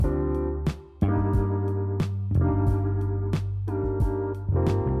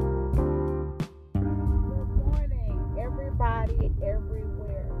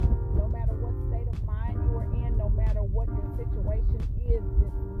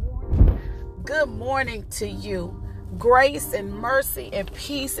Good morning to you. Grace and mercy and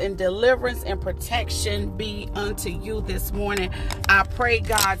peace and deliverance and protection be unto you this morning. I pray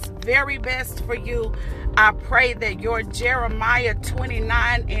God's very best for you. I pray that your Jeremiah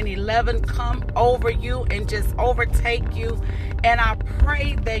 29:11 come over you and just overtake you. And I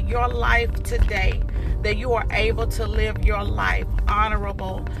pray that your life today, that you are able to live your life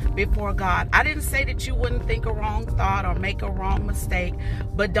honorable before God. I didn't say that you wouldn't think a wrong thought or make a wrong mistake,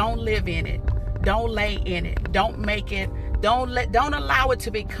 but don't live in it. Don't lay in it. Don't make it. Don't allow it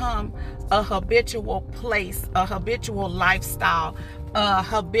to become a habitual place, a habitual lifestyle, a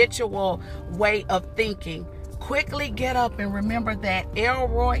habitual way of thinking. Quickly get up and remember that El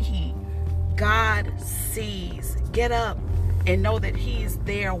Roi, God sees. Get up and know that He's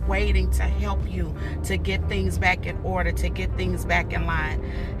there waiting to help you to get things back in order, to get things back in line.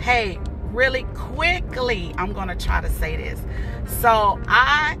 Hey, really quickly, I'm going to try to say this. So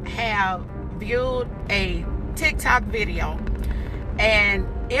I have viewed a TikTok video, and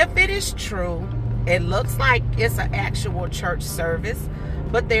if it is true, it looks like it's an actual church service,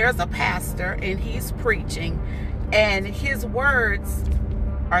 but there's a pastor and he's preaching, and his words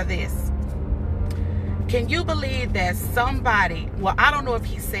are this: can you believe that somebody, well, I don't know if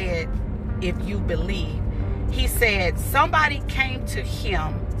he said if you believe, he said somebody came to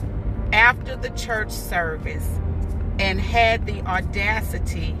him after the church service and had the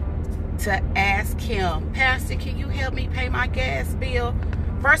audacity to ask him, Pastor, can you help me pay my gas bill?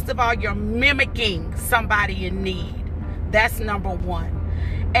 First of all, you're mimicking somebody in need. That's number one.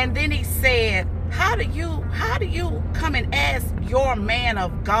 And then he said, how do you come and ask your man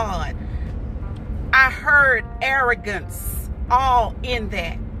of God? I heard arrogance all in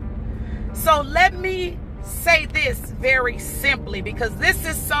that. So let me say this very simply, because this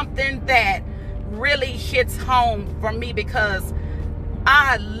is something that really hits home for me, because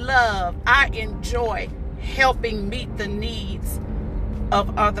I enjoy helping meet the needs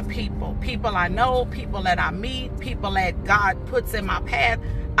of other people. People I know, people that I meet, people that God puts in my path.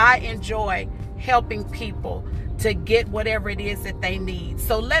 I enjoy helping people to get whatever it is that they need.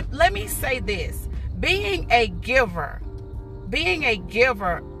 So let me say this. Being a giver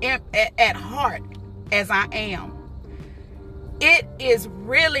at heart as I am, it is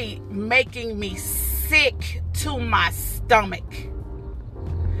really making me sick to my stomach.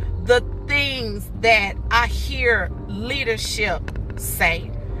 The things that I hear leadership say,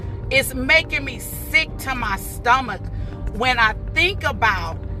 it's making me sick to my stomach when I think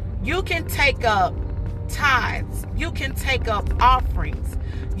about, you can take up tithes, you can take up offerings,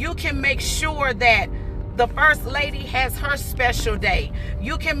 you can make sure that the first lady has her special day,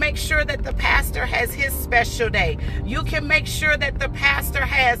 you can make sure that the pastor has his special day, you can make sure that the pastor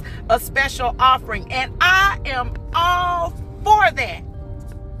has a special offering, and I am all for that.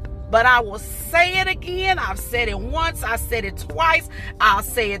 But I will say it again. I've said it once. I said it twice. I'll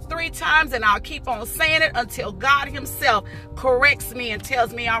say it 3 times, and I'll keep on saying it until God Himself corrects me and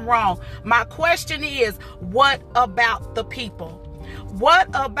tells me I'm wrong. My question is, what about the people? What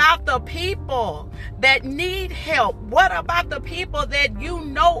about the people that need help? What about the people that you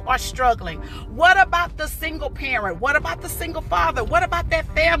know are struggling? What about the single parent? What about the single father? What about that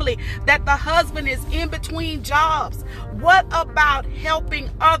family that the husband is in between jobs? What about helping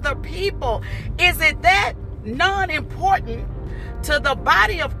other people? Is it that non-important to the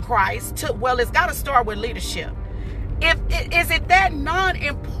body of Christ? Well, it's got to start with leadership. Is it that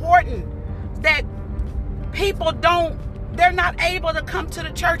non-important that people they're not able to come to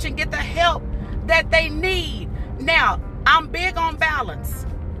the church and get the help that they need? Now, I'm big on balance.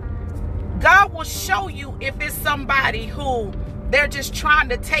 God will show you if it's somebody who they're just trying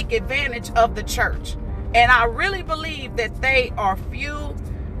to take advantage of the church. And I really believe that they are few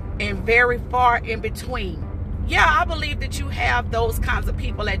and very far in between. Yeah, I believe that you have those kinds of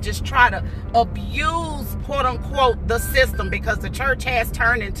people that just try to abuse, quote unquote, the system, because the church has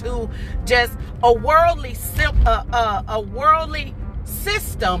turned into just a worldly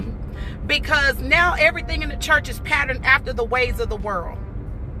system, because now everything in the church is patterned after the ways of the world.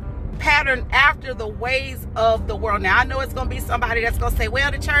 Patterned after the ways of the world. Now, I know it's going to be somebody that's going to say,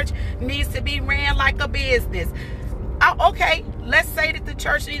 well, the church needs to be ran like a business. Okay, let's say that the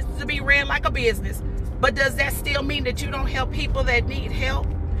church needs to be ran like a business. But does that still mean that you don't help people that need help?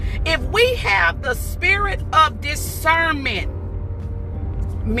 If we have the spirit of discernment,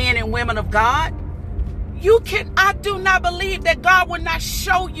 men and women of God, I do not believe that God will not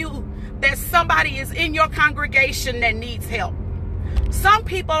show you that somebody is in your congregation that needs help. Some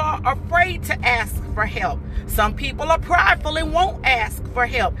people are afraid to ask for help. Some people are prideful and won't ask for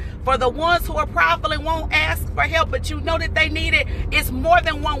help. For the ones who are prideful and won't ask for help, but you know that they need it, it's more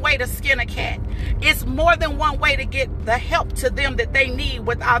than one way to skin a cat. It's more than one way to get the help to them that they need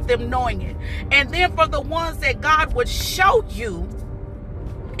without them knowing it. And then for the ones that God would show you,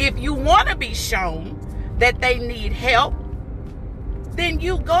 if you want to be shown that they need help, then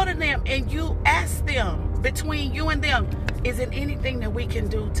you go to them and you ask them, between you and them, is it anything that we can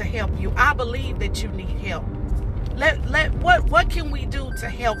do to help you? I believe that you need help. What can we do to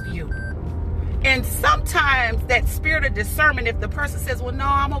help you? And sometimes that spirit of discernment, if the person says, well, no,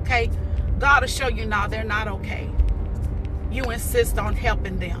 I'm okay, God will show you, no, they're not okay. You insist on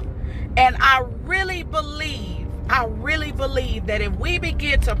helping them. And I really believe that if we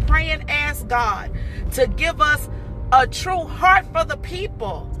begin to pray and ask God to give us a true heart for the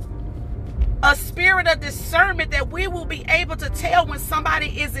people, a spirit of discernment, that we will be able to tell when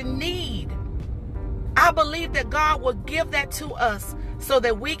somebody is in need. I believe that God will give that to us so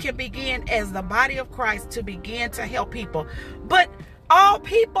that we can begin, as the body of Christ, to begin to help people. But all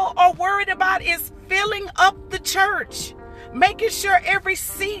people are worried about is filling up the church, making sure every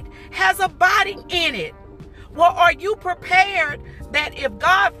seat has a body in it. Well, are you prepared that if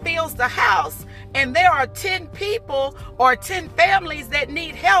God fills the house and there are 10 people or 10 families that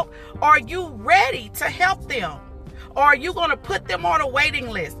need help, are you ready to help them? Or are you going to put them on a waiting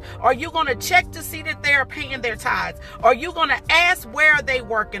list? Are you going to check to see that they're paying their tithes? Are you going to ask where are they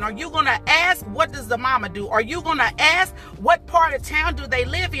working? Are you going to ask what does the mama do? Are you going to ask what part of town do they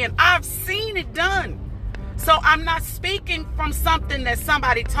live in? I've seen it done. So I'm not speaking from something that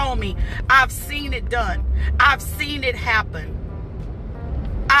somebody told me. I've seen it done. I've seen it happen.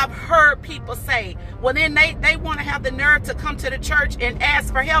 I've heard people say, well, then they want to have the nerve to come to the church and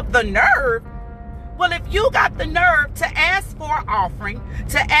ask for help. The nerve? Well, if you got the nerve to ask for an offering,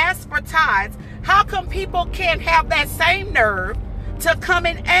 to ask for tithes, how come people can't have that same nerve to come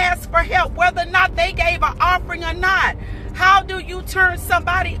and ask for help, whether or not they gave an offering or not? How do you turn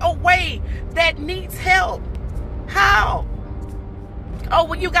somebody away that needs help? How? Oh,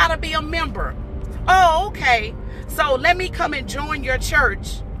 well, you got to be a member. Oh, okay. So let me come and join your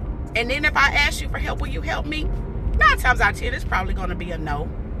church. And then if I ask you for help, will you help me? 9 times out of 10, it's probably going to be a no.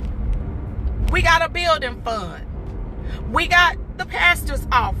 We got a building fund. We got the pastor's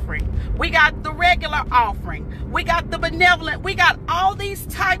offering. We got the regular offering. We got the benevolent. We got all these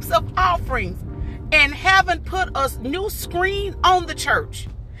types of offerings, and haven't put a new screen on the church.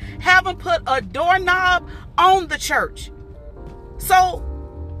 Haven't put a doorknob on the church. So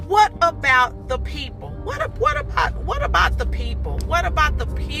what about the people? What about the people? What about the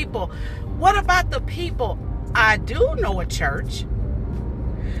people? What about the people? I do know a church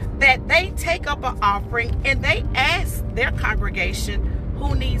that they take up an offering and they ask their congregation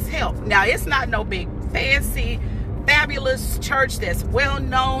who needs help. Now, it's not no big fancy fabulous church that's well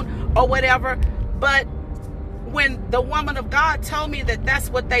known or whatever, but when the woman of God told me that that's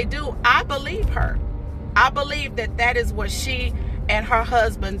what they do, I believe her. I believe that that is what she and her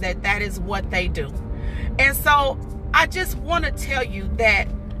husband, that is what they do. And so I just want to tell you that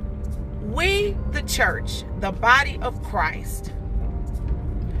we, the church, the body of Christ,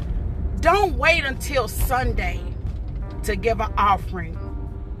 don't wait until Sunday to give an offering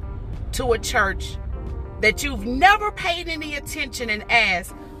to a church that you've never paid any attention and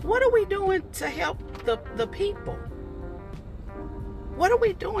asked, what are we doing to help the people? What are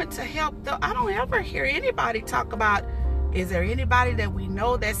we doing to help I don't ever hear anybody talk about, is there anybody that we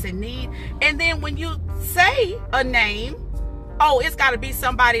know that's in need? And then when you say a name, oh, it's got to be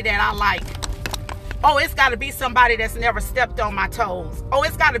somebody that I like. Oh, it's got to be somebody that's never stepped on my toes. Oh,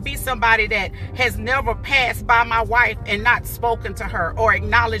 it's got to be somebody that has never passed by my wife and not spoken to her or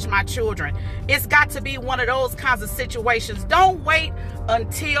acknowledged my children. It's got to be one of those kinds of situations. Don't wait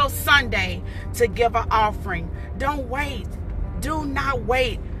until Sunday to give an offering. Don't wait. Do not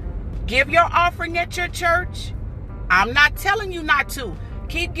wait. Give your offering at your church. I'm not telling you not to.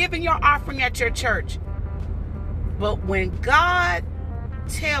 Keep giving your offering at your church. But when God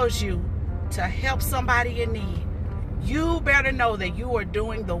tells you to help somebody in need, you better know that you are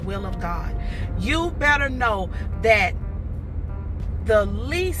doing the will of God. You better know that the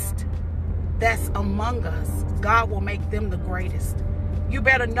least that's among us, God will make them the greatest. You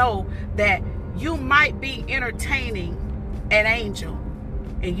better know that you might be entertaining an angel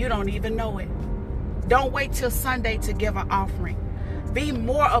and you don't even know it. Don't wait till Sunday to give an offering. Be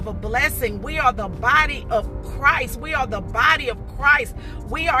more of a blessing. We are the body of Christ. We are the body of Christ.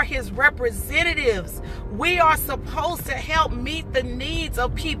 We are his representatives. We are supposed to help meet the needs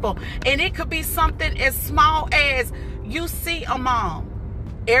of people. And it could be something as small as you see a mom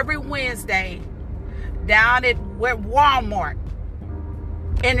every Wednesday down at Walmart.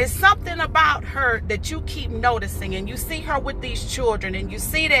 And it's something about her that you keep noticing, and you see her with these children, and you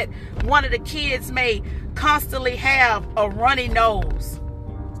see that one of the kids may constantly have a runny nose.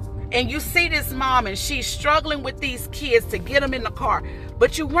 And you see this mom, and she's struggling with these kids to get them in the car.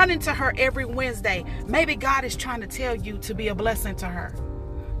 But you run into her every Wednesday. Maybe God is trying to tell you to be a blessing to her.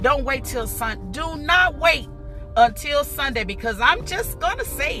 Don't wait till Sunday. Do not wait until Sunday, because I'm just going to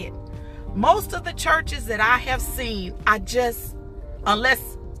say it. Most of the churches that I have seen,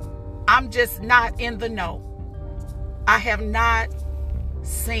 unless I'm just not in the know, I have not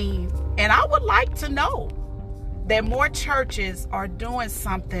seen. And I would like to know that more churches are doing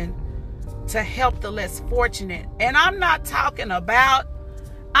something to help the less fortunate. And I'm not talking about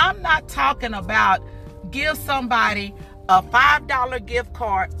give somebody a $5 gift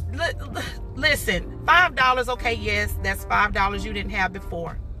card. Listen, $5, okay, yes, that's $5 you didn't have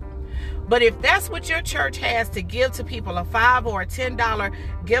before. But if that's what your church has to give to people, a $5 or a $10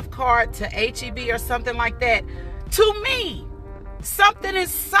 gift card to HEB or something like that, to me, something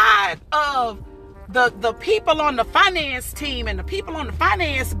inside of the people on the finance team and the people on the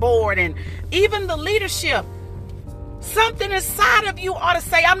finance board and even the leadership, something inside of you ought to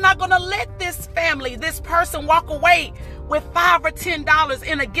say, I'm not going to let this family, this person walk away with $5 or $10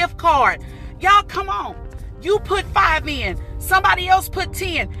 in a gift card. Y'all, come on. You put 5 in, somebody else put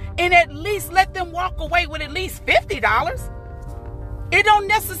 10, and at least let them walk away with at least $50. It don't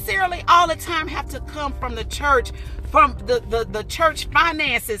necessarily all the time have to come from the church, from the church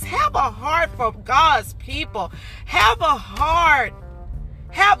finances. Have a heart for God's people. Have a heart.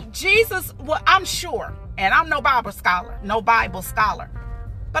 Have Jesus, well, I'm sure, and I'm no Bible scholar,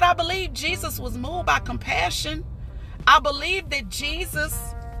 but I believe Jesus was moved by compassion. I believe that Jesus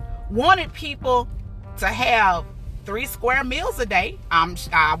wanted people to have 3 square meals a day.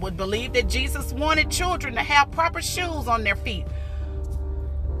 I would believe that Jesus wanted children to have proper shoes on their feet.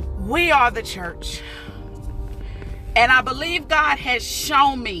 We are the church. And I believe God has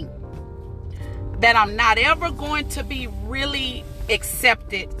shown me that I'm not ever going to be really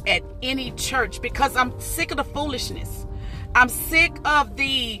accepted at any church, because I'm sick of the foolishness. I'm sick of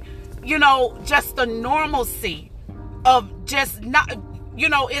the, just the normalcy of just not,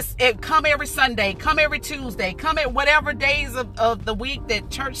 it come every Sunday, come every Tuesday, come at whatever days of the week that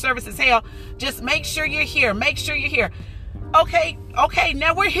church service is held. Just make sure you're here. Make sure you're here. Okay,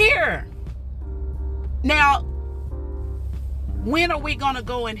 now we're here. Now, when are we going to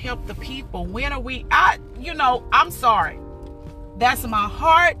go and help the people? When are we, I'm sorry. That's my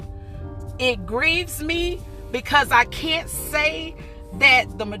heart. It grieves me because I can't say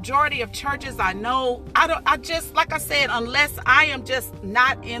that the majority of churches I know, like I said, unless I am just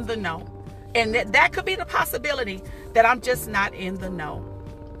not in the know. And that could be the possibility that I'm just not in the know.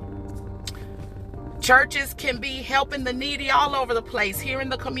 Churches can be helping the needy all over the place here in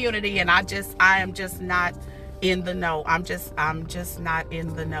the community, and I am just not in the know. I'm just not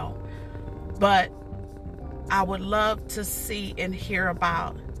in the know. But I would love to see and hear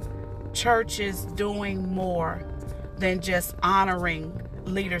about churches doing more than just honoring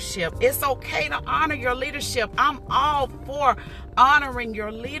leadership. It's okay to honor your leadership. I'm all for honoring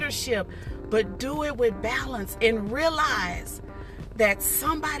your leadership, but do it with balance and realize that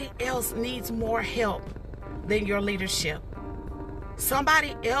somebody else needs more help than your leadership.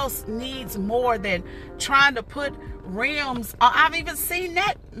 Somebody else needs more than trying to put rims. I've even seen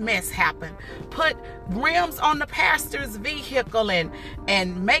that mess happen. Put rims on the pastor's vehicle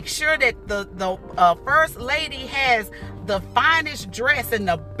and make sure that the first lady has the finest dress and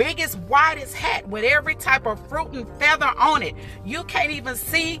the biggest, widest hat with every type of fruit and feather on it. You can't even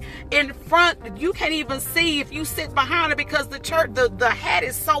see in front. You can't even see if you sit behind her because the hat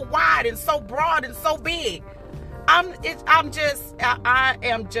is so wide and so broad and so big. I'm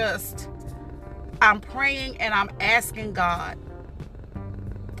praying and I'm asking God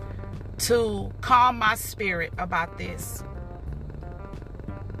to calm my spirit about this.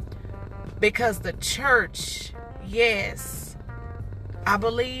 Because the church, yes, I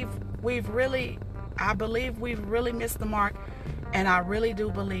believe we've really missed the mark. And I really do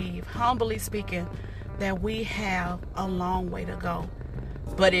believe, humbly speaking, that we have a long way to go.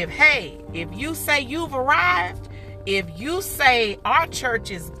 But if you say you've arrived, if you say our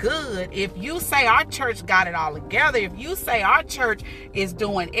church is good, if you say our church got it all together, if you say our church is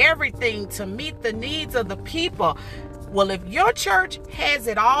doing everything to meet the needs of the people, well, if your church has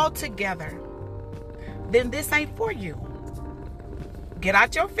it all together, then this ain't for you. Get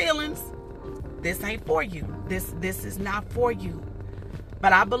out your feelings. This ain't for you. This is not for you.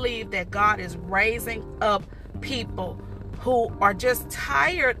 But I believe that God is raising up people who are just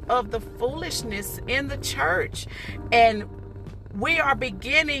tired of the foolishness in the church. And we are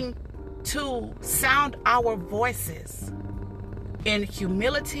beginning to sound our voices in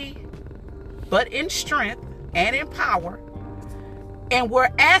humility, but in strength and in power. And we're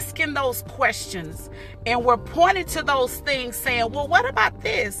asking those questions, and we're pointing to those things saying, well, what about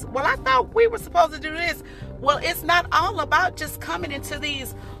this? Well, I thought we were supposed to do this. Well, it's not all about just coming into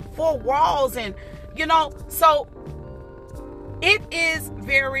these four walls and, so it is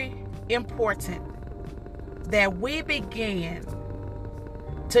very important that we begin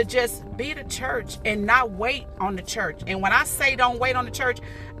to just be the church and not wait on the church. And when I say don't wait on the church,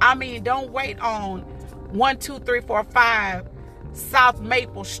 I mean don't wait on 1, 2, 3, 4, 5 South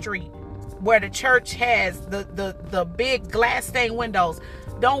Maple Street, where the church has the big glass stained windows.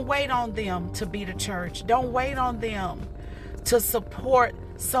 Don't wait on them to be the church. Don't wait on them to support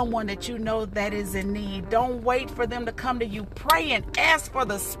someone that you know that is in need. Don't wait for them to come to you. Pray and ask for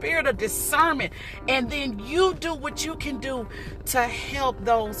the spirit of discernment, and then you do what you can do to help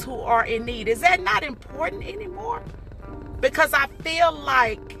those who are in need. Is that not important anymore? Because I feel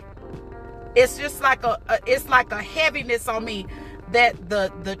like it's just like a heaviness on me that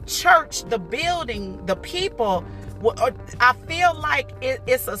the church, the building, the people, I feel like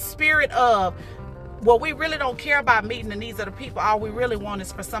it's a spirit of, well, we really don't care about meeting the needs of the people. All we really want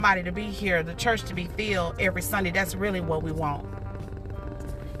is for somebody to be here, the church to be filled every Sunday. That's really what we want.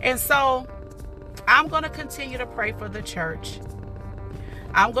 And so I'm going to continue to pray for the church.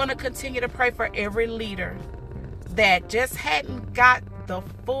 I'm going to continue to pray for every leader that just hadn't got the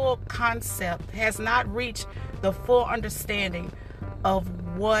full concept, has not reached the full understanding of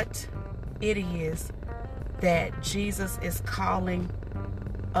what it is that Jesus is calling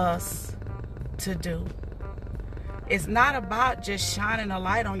us to do. It's not about just shining a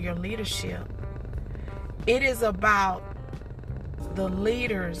light on your leadership. It is about the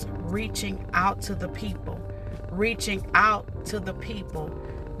leaders reaching out to the people, reaching out to the people.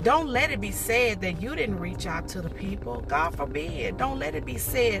 Don't let it be said that you didn't reach out to the people. God forbid. Don't let it be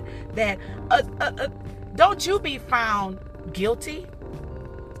said that, don't you be found guilty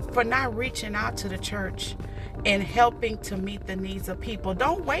for not reaching out to the church and helping to meet the needs of people.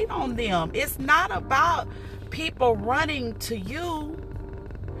 Don't wait on them. It's not about people running to you.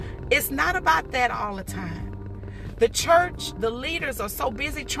 It's not about that all the time. The church, the leaders are so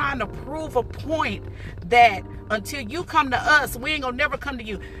busy trying to prove a point that until you come to us, we ain't gonna never come to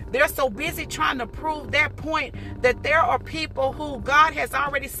you. They're so busy trying to prove that point that there are people who God has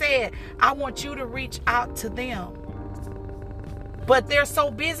already said, I want you to reach out to them. But they're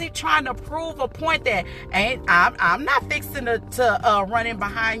so busy trying to prove a point that I'm not fixing to run in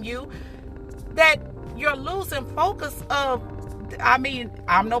behind you, that you're losing focus of,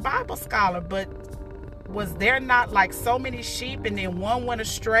 I'm no Bible scholar, but was there not like so many sheep and then one went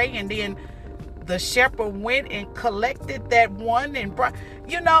astray and then the shepherd went and collected that one and brought,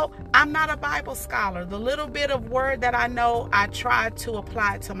 I'm not a Bible scholar. The little bit of word that I know, I try to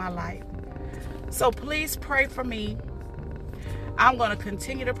apply it to my life. So please pray for me. I'm going to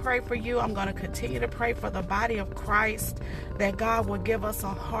continue to pray for you. I'm going to continue to pray for the body of Christ, that God will give us a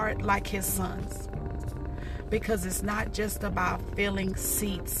heart like his sons. Because it's not just about filling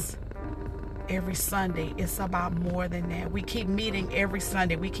seats every Sunday. It's about more than that. We keep meeting every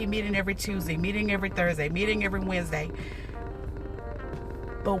Sunday. We keep meeting every Tuesday, meeting every Thursday, meeting every Wednesday.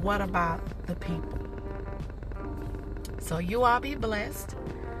 But what about the people? So you all be blessed.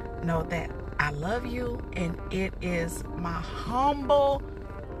 Know that I love you, and it is my humble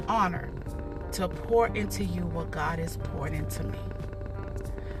honor to pour into you what God has poured into me.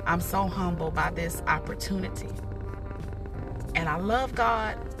 I'm so humbled by this opportunity. And I love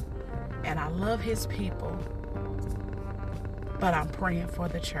God, and I love his people, but I'm praying for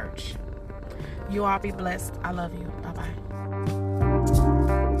the church. You all be blessed. I love you. Bye-bye.